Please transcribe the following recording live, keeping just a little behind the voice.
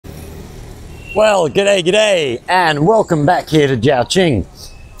Well, g'day, and welcome back here to Zhaoqing.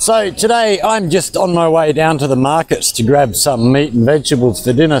 So today I'm just on my way down to the markets to grab some meat and vegetables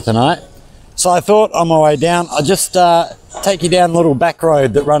for dinner tonight. So I thought on my way down, I'll just take you down the little back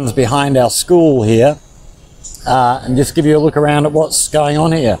road that runs behind our school here and just give you a look around at what's going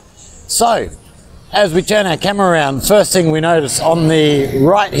on here. So, as we turn our camera around, first thing we notice on the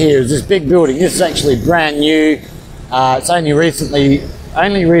right here is this big building. This is actually brand new. It's only recently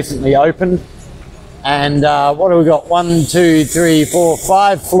opened. And what do we got? 1, 2, 3, 4,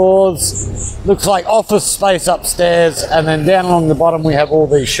 5 floors. Looks like office space upstairs, and then down along the bottom we have all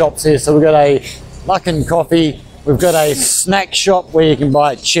these shops here. So we've got a Luckin Coffee, we've got a snack shop where you can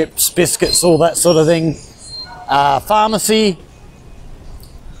buy chips, biscuits, all that sort of thing. Pharmacy,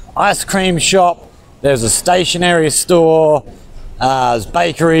 ice cream shop, there's a stationery store, there's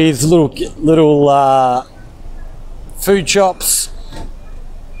bakeries, little food shops.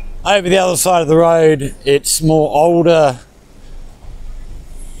 Over the other side of the road, it's more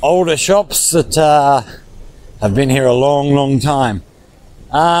older shops that have been here a long time.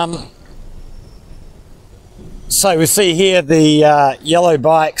 So we see here the yellow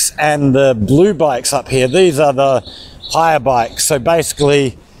bikes and the blue bikes up here. These are the hire bikes. So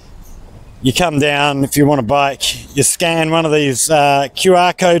basically, you come down if you want a bike, you scan one of these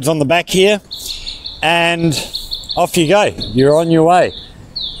QR codes on the back here, and off you go. You're on your way.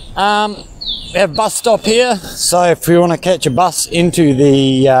 We have a bus stop here, so if you want to catch a bus into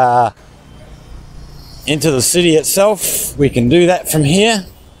the city itself, we can do that from here.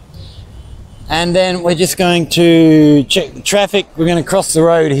 And then we're just going to check the traffic. We're going to cross the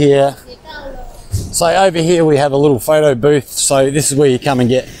road here. So over here we have a little photo booth. So this is where you come and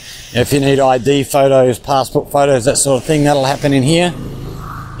get, if you need ID photos, passport photos, that sort of thing, that'll happen in here.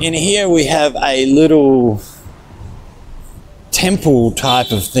 In here we have a little temple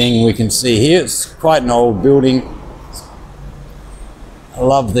type of thing we can see here. It's quite an old building. I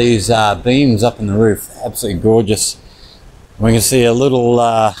love these beams up in the roof, absolutely gorgeous. We can see a little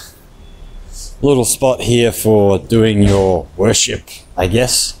spot here for doing your worship, I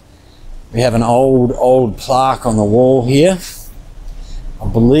guess. We have an old plaque on the wall here. I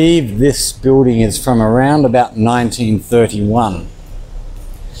believe this building is from around about 1931.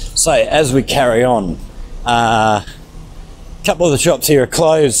 So as we carry on, a couple of the shops here are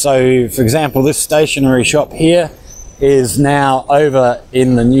closed. So for example, this stationery shop here is now over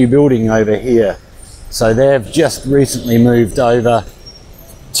in the new building over here. So they've just recently moved over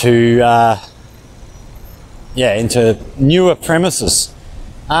to into newer premises.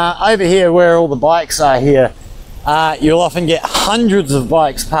 Over here where all the bikes are here, you'll often get hundreds of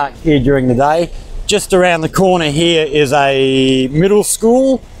bikes parked here during the day. Just around the corner here is a middle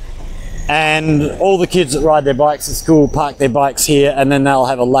school, and all the kids that ride their bikes at school park their bikes here, and then they'll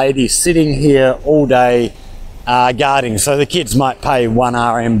have a lady sitting here all day guarding. So the kids might pay 1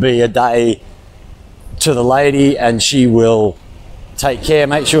 RMB a day to the lady, and she will take care,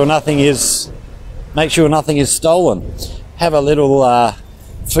 make sure nothing is stolen. Have a little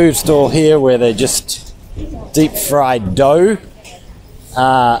food store here where they just deep fried dough,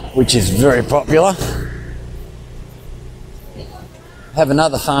 which is very popular. Have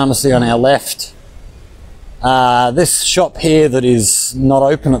another pharmacy on our left. This shop here that is not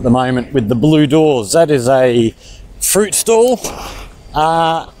open at the moment with the blue doors, that is a fruit stall.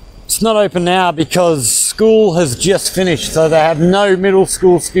 It's not open now because school has just finished, so they have no middle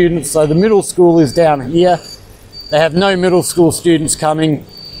school students. So the middle school is down here. They have no middle school students coming,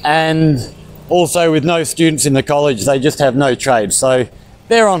 and also with no students in the college, they just have no trade. So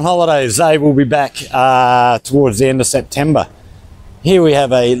they're on holidays. They will be back towards the end of September. Here we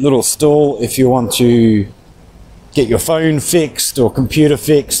have a little stall if you want to get your phone fixed or computer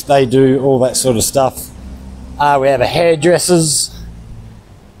fixed. They do all that sort of stuff. We have a hairdresser's.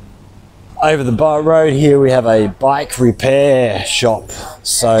 Over the road here we have a bike repair shop.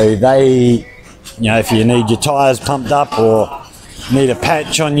 So they, if you need your tyres pumped up or need a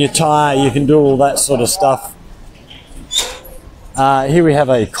patch on your tyre, you can do all that sort of stuff. Here we have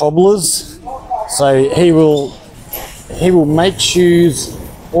a cobbler's. So he will make shoes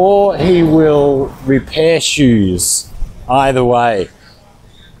or he will repair shoes, either way.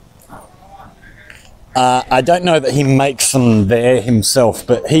 I don't know that he makes them there himself,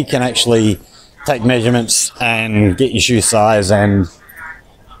 but he can actually take measurements and get your shoe size and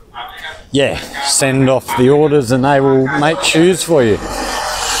send off the orders, and they will make shoes for you.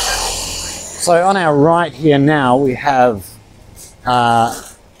 So on our right here now we have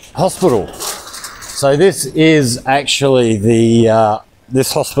hospital. So this is actually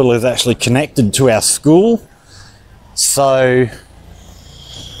this hospital is actually connected to our school. So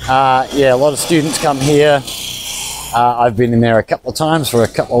Yeah, a lot of students come here. I've been in there a couple of times for a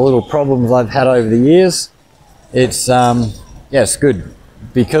couple of little problems I've had over the years. It's, yeah, it's good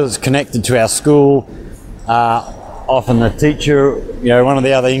because it's connected to our school. Often the teacher, you know, one of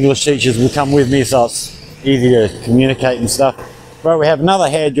the other English teachers will come with me, so it's easy to communicate and stuff. But we have another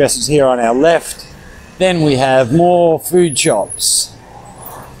hairdressers here on our left. Then we have more food shops.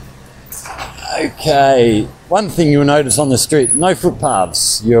 Okay, one thing you'll notice on the street, no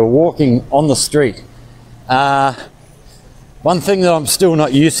footpaths. You're walking on the street. One thing that I'm still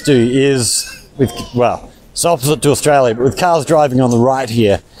not used to is, well, it's opposite to Australia, but with cars driving on the right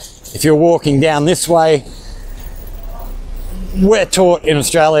here, if you're walking down this way, we're taught in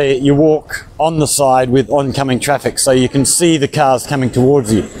Australia you walk on the side with oncoming traffic so you can see the cars coming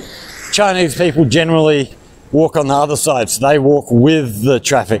towards you. Chinese people generally walk on the other side, so they walk with the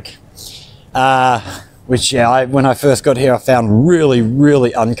traffic. Which, yeah, when I first got here I found really,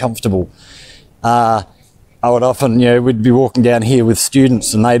 really uncomfortable. I would often, you know, we'd be walking down here with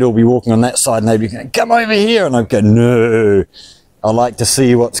students and they'd all be walking on that side and they'd be going, come over here, and I'd go, no, I like to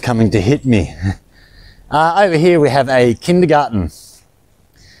see what's coming to hit me. Over here we have a kindergarten.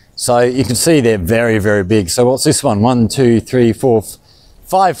 So you can see they're very, very big. So what's this one? 1, 2, 3, 4,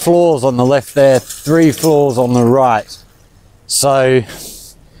 5 floors on the left there, 3 floors on the right. So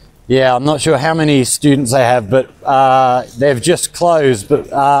yeah, I'm not sure how many students they have, but they've just closed.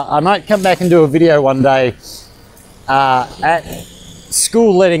 But I might come back and do a video one day at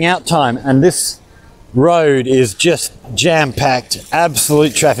school letting out time, and this road is just jam-packed,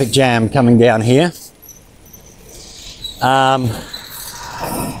 absolute traffic jam coming down here. Yeah,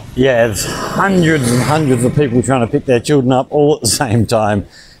 there's hundreds and hundreds of people trying to pick their children up all at the same time.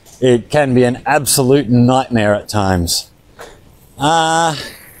 It can be an absolute nightmare at times.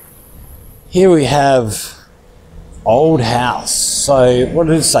 Here we have old house. So what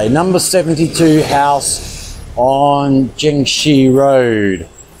did it say? Number 72 house on Jingxi Road.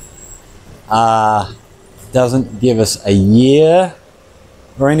 Doesn't give us a year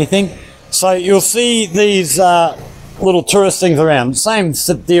or anything. So you'll see these little tourist things around. Same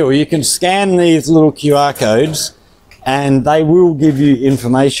deal. You can scan these little QR codes and they will give you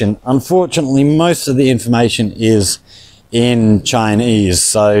information. Unfortunately, most of the information is in Chinese.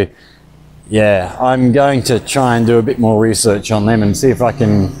 So yeah, I'm going to try and do a bit more research on them and see if I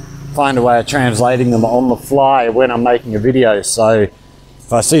can find a way of translating them on the fly when I'm making a video. So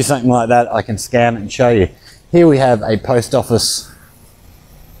if I see something like that, I can scan it and show you. Here we have a post office,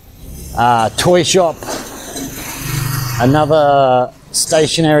 toy shop, another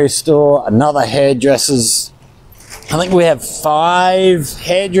stationery store, another hairdressers. I think we have 5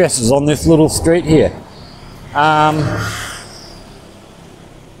 hairdressers on this little street here.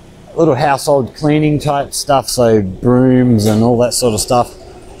 Little household cleaning type stuff, so brooms and all that sort of stuff.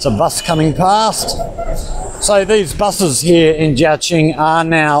 It's a bus coming past. So these buses here in Zhaoqing are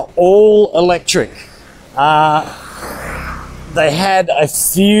now all electric. They had a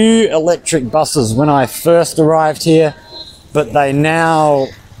few electric buses when I first arrived here, but they now,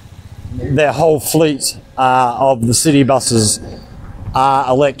 their whole fleet of the city buses are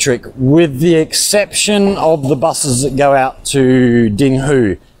electric, with the exception of the buses that go out to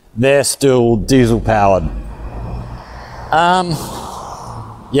Dinghu. They're still diesel powered.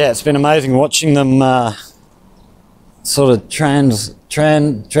 Yeah, it's been amazing watching them sort of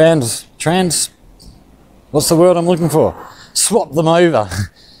what's the word I'm looking for? Swap them over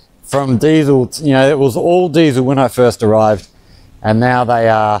from diesel, you know, it was all diesel when I first arrived, and now they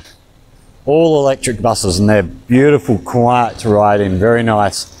are all electric buses, and they're beautiful, quiet to ride in, very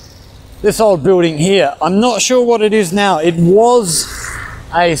nice. This old building here, I'm not sure what it is now. It was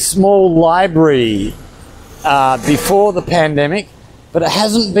a small library before the pandemic, but it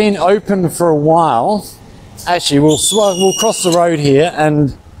hasn't been open for a while. Actually, we'll cross the road here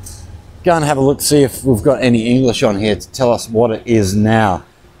and go and have a look, see if we've got any English on here to tell us what it is now.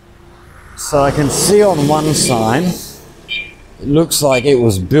 So I can see on one sign, it looks like it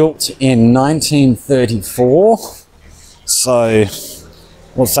was built in 1934. So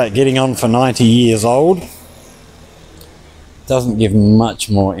what's that, getting on for 90 years old? Doesn't give much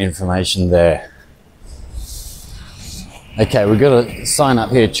more information there. Okay, we've got a sign up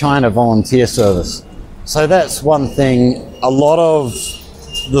here, China Volunteer Service. So that's one thing. A lot of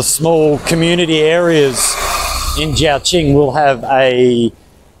the small community areas in Zhaoqing will have a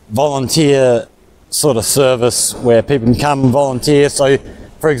volunteer sort of service where people can come and volunteer. So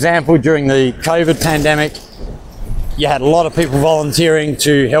for example, during the COVID pandemic, you had a lot of people volunteering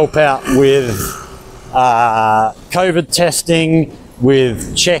to help out with COVID testing,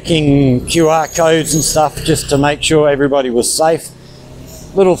 with checking QR codes and stuff, just to make sure everybody was safe.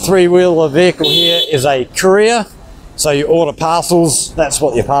 little three-wheeler vehicle here is a courier. So you order parcels, that's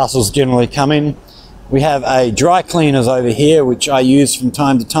what your parcels generally come in. We have a dry cleaners over here, which I use from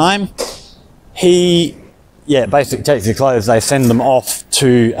time to time. He, basically takes your clothes, they send them off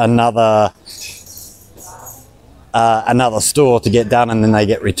to another store to get done, and then they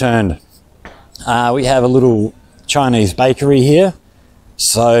get returned. We have a little Chinese bakery here.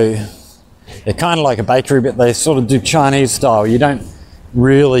 So they're kind of like a bakery, but they sort of do Chinese style. You don't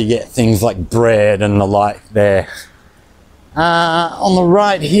really get things like bread and the like there. On the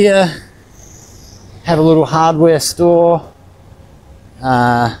right here, have a little hardware store.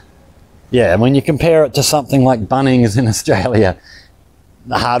 When you compare it to something like Bunnings in Australia,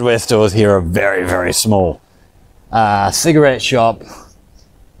 the hardware stores here are very, very small. Cigarette shop.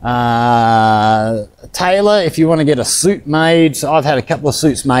 Tailor, if you want to get a suit made. So I've had a couple of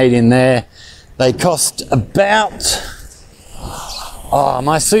suits made in there. They cost about,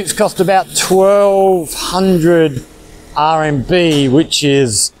 my suits cost about 1,200 RMB, which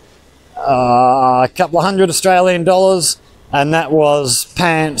is a couple of hundred Australian dollars, and that was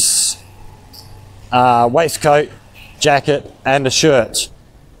pants, waistcoat, jacket, and a shirt,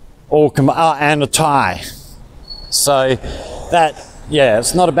 all and a tie. So that,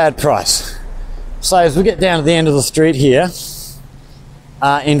 it's not a bad price. So as we get down to the end of the street here,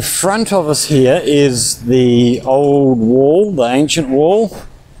 in front of us here is the old wall, the ancient wall,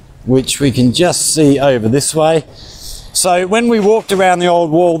 which we can just see over this way. So when we walked around the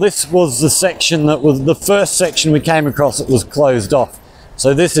old wall, this was the section that was the first section we came across that was closed off.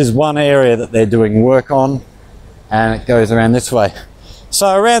 So this is one area that they're doing work on, and it goes around this way.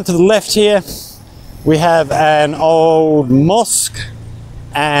 So around to the left here, we have an old mosque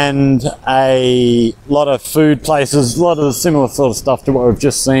and a lot of food places, a lot of the similar sort of stuff to what we've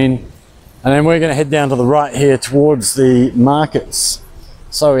just seen. And then we're going to head down to the right here towards the markets.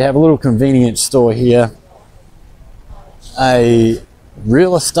 So we have a little convenience store here, a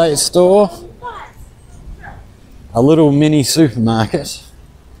real estate store, a little mini supermarket,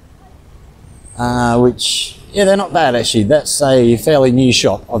 which, they're not bad actually. That's a fairly new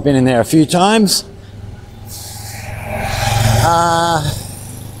shop. I've been in there a few times.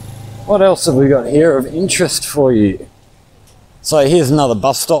 What else have we got here of interest for you? So here's another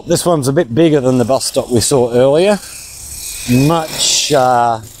bus stop. This one's a bit bigger than the bus stop we saw earlier. Much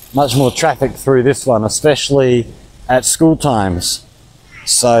more traffic through this one, especially at school times.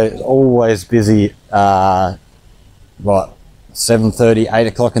 So it's always busy, 7:30, 8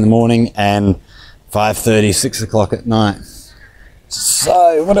 o'clock in the morning, and 5:30, 6 o'clock at night.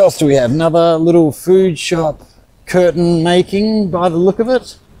 So what else do we have? Another little food shop, curtain making by the look of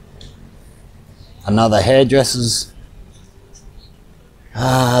it. Another hairdresser's.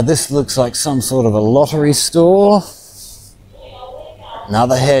 This looks like some sort of a lottery store.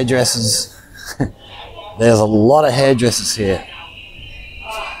 Another hairdresser's. There's a lot of hairdressers here.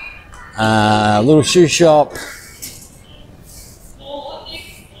 A little shoe shop.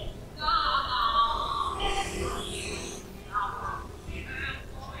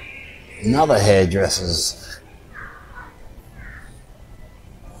 Another hairdresser's.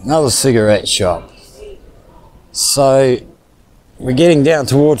 Another cigarette shop. So we're getting down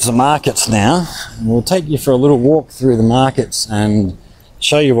towards the markets now. We'll take you for a little walk through the markets and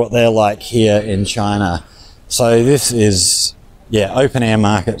show you what they're like here in China. So this is, open air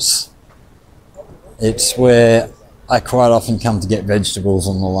markets. It's where I quite often come to get vegetables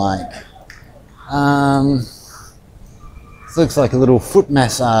and the like. This looks like a little foot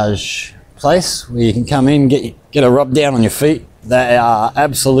massage place where you can come in, get a rub down on your feet. They are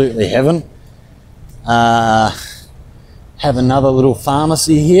absolutely heaven. Have another little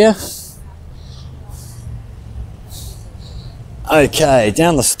pharmacy here. Okay,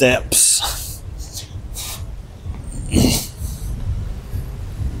 down the steps.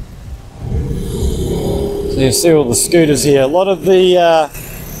 So you see all the scooters here. A lot of the,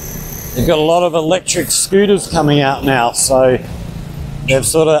 they've got a lot of electric scooters coming out now. So they've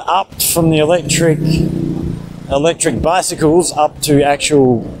sort of upped from the electric bicycles up to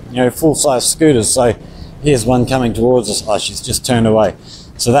actual, full-size scooters. So here's one coming towards us. Oh, she's just turned away.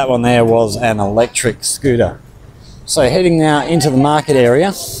 So that one there was an electric scooter. So heading now into the market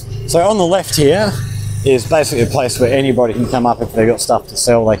area. So on the left here is basically a place where anybody can come up if they've got stuff to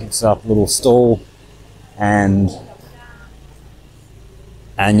sell. They can set up a little stall and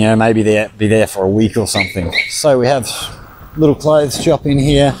maybe be there for a week or something. So we have little clothes shop in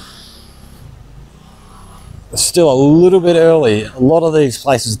here. It's still a little bit early. A lot of these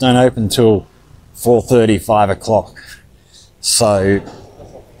places don't open till 4:30, 5 o'clock. So,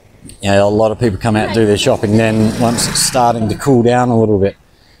 a lot of people come out and do their shopping then once it's starting to cool down a little bit.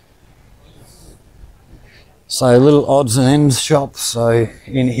 So little odds and ends shop. So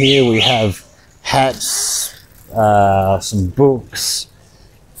in here we have hats, some books,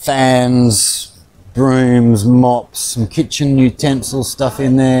 fans, brooms, mops, some kitchen utensil stuff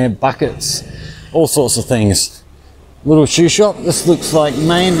in there, buckets, all sorts of things. Little shoe shop. This looks like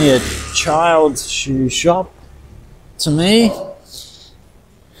mainly a child's shoe shop to me.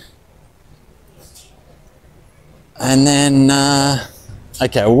 And then,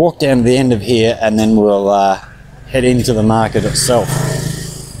 okay, we'll walk down to the end of here and then we'll head into the market itself.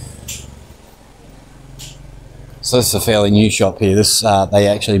 So this is a fairly new shop here. This they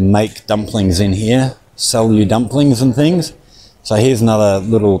actually make dumplings in here, sell you dumplings and things. So here's another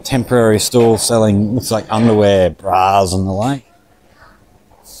little temporary stall selling, looks like underwear, bras and the like.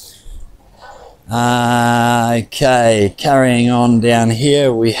 Okay, carrying on down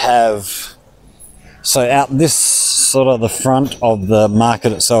here we have, so out this sort of the front of the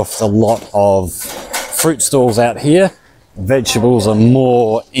market itself, a lot of fruit stalls out here. Vegetables are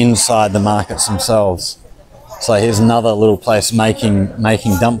more inside the markets themselves. So here's another little place making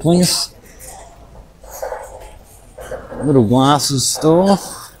dumplings. Little glasses store.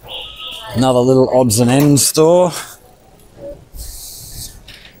 Another little odds and ends store.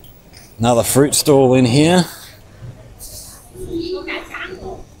 Another fruit stall in here.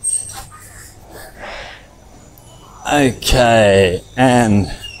 Okay, and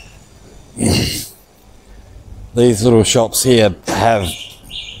these little shops here have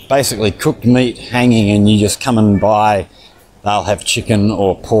basically cooked meat hanging, and you just come and buy. They'll have chicken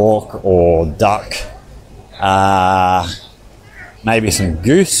or pork or duck, maybe some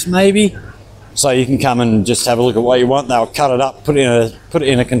goose maybe. So you can come and just have a look at what you want. They'll cut it up, put it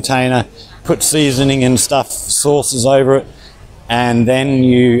in a container, put seasoning and stuff, sauces over it, and then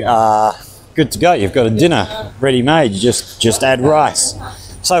you are good to go. You've got a dinner ready made. You just add rice.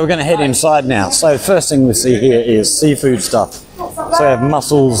 So we're going to head inside now. So the first thing we see here is seafood stuff. So we have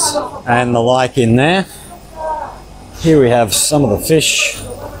mussels and the like in there. Here we have some of the fish.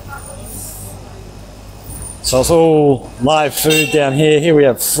 So it's all live food down here. Here we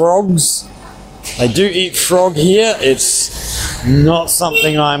have frogs. They do eat frog here. It's not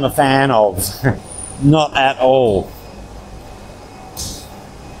something I'm a fan of. Not at all.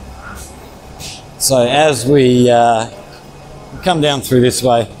 So as we come down through this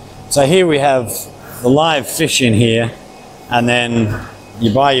way, so here we have the live fish in here, and then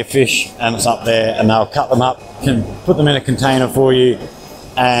you buy your fish and it's up there, and they'll cut them up, can put them in a container for you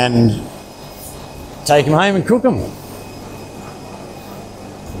and take them home and cook them.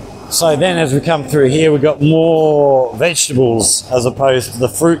 So then as we come through here, we've got more vegetables as opposed to the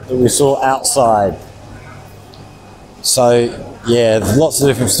fruit that we saw outside. So yeah, there's lots of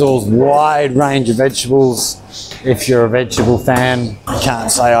different stalls, wide range of vegetables. If you're a vegetable fan, I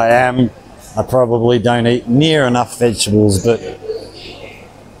can't say I am. I probably don't eat near enough vegetables, but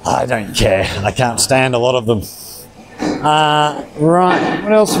I don't care. I can't stand a lot of them. Right,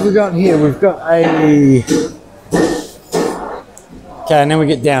 what else have we got here? We've got a... Okay, and then we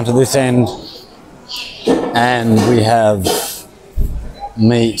get down to this end and we have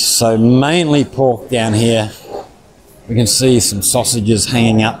meat. So mainly pork down here. We can see some sausages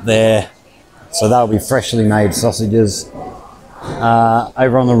hanging up there. So they'll be freshly made sausages.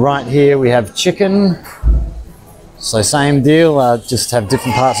 Over on the right here we have chicken. So same deal, just have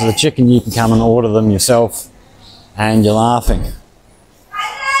different parts of the chicken. You can come and order them yourself and you're laughing.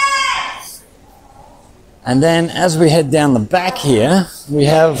 And then as we head down the back here, we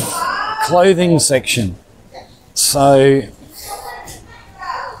have clothing section. So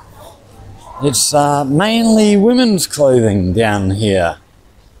it's mainly women's clothing down here.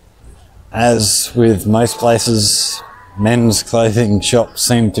 As with most places, men's clothing shops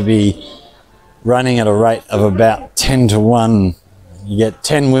seem to be running at a rate of about 10 to 1. You get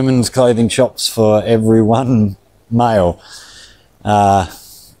 10 women's clothing shops for every one male.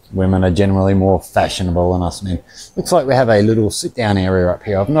 Women are generally more fashionable than us men. Looks like we have a little sit-down area up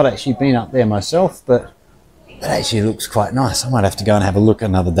here. I've not actually been up there myself, but it actually looks quite nice. I might have to go and have a look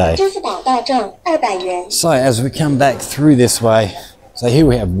another day. So as we come back through this way, so here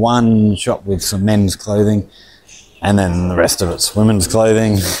we have one shop with some men's clothing, and then the rest of it's women's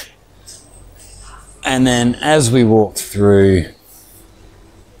clothing. And then as we walk through,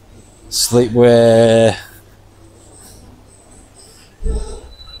 sleepwear,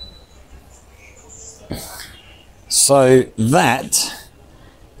 so that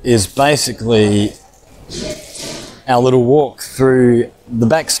is basically our little walk through the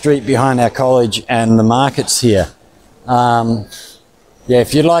back street behind our college and the markets here. Yeah,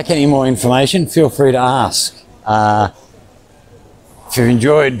 if you'd like any more information, feel free to ask. If you've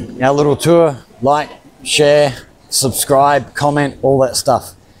enjoyed our little tour, like, share, subscribe, comment, all that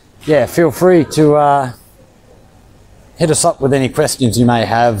stuff. Yeah, feel free to hit us up with any questions you may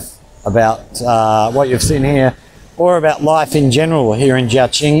have about what you've seen here, or about life in general here in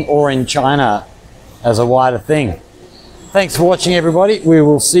Zhaoqing or in China as a wider thing. Thanks for watching, everybody. We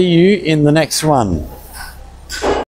will see you in the next one.